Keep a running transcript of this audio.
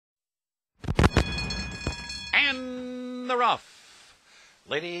the rough,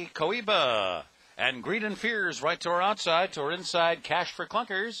 Lady Cohiba. And Greed and Fears right to her outside, to her inside, Cash for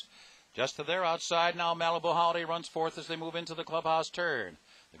Clunkers. Just to their outside now, Malibu Holiday runs fourth as they move into the clubhouse turn.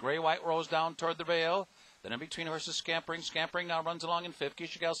 The gray-white rolls down toward the rail. Then in between horses, Scampering. Scampering now runs along in fifth.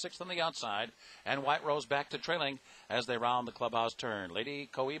 Geisha Gal sixth on the outside. And White Rose back to trailing as they round the clubhouse turn. Lady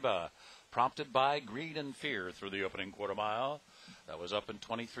Cohiba, prompted by Greed and Fear through the opening quarter mile. That was up in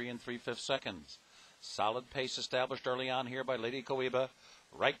 23 and 3/5 seconds. Solid pace established early on here by Lady Cohiba.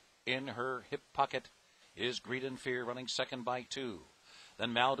 Right in her hip pocket is Greed and Fear running second by 2.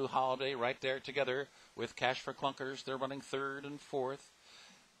 Then Malibu Holiday right there together with Cash for Clunkers. They're running third and fourth.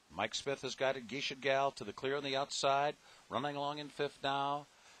 Mike Smith has guided Geisha Gal to the clear on the outside, running along in fifth now.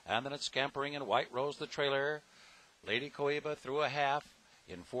 And then it's Scampering and White Rose the trailer. Lady Cohiba through a half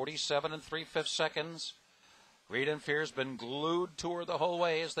in 47 and 3/5 seconds. Greed and Fear has been glued to her the whole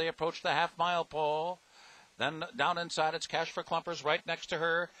way as they approach the half-mile pole. Then down inside, it's Cash for Clumpers right next to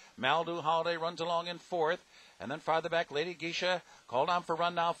her. Malibu Holiday runs along in fourth. And then farther back, Lady Geisha called on for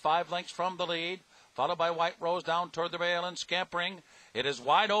run now, 5 lengths from the lead. Followed by White Rose down toward the rail and Scampering. It is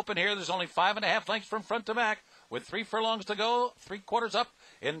wide open here. There's only 5.5 lengths from front to back with 3 furlongs to go. 3/4 up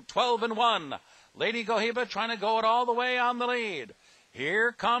in 12 and 1. Lady Cohiba trying to go it all the way on the lead.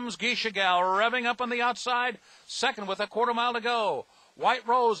 Here comes Geisha Gal revving up on the outside. Second with a quarter mile to go. White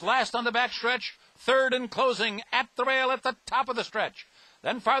Rose last on the back stretch. Third and closing at the rail at the top of the stretch.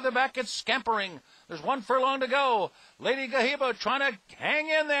 Then farther back, it's Scampering. There's 1 furlong to go. Lady Cohiba trying to hang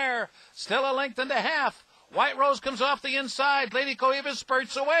in there. Still a length and a half. White Rose comes off the inside. Lady Cohiba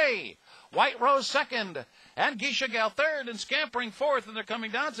spurts away. White Rose second. And Geisha Gal third and Scampering fourth. And they're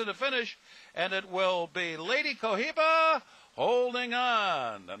coming down to the finish. And it will be Lady Cohiba holding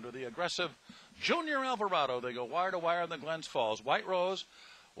on. Under the aggressive Junior Alvarado, they go wire to wire in the Glens Falls. White Rose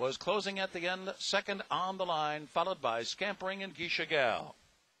was closing at the end, second on the line, followed by Scampering and Geisha Gal.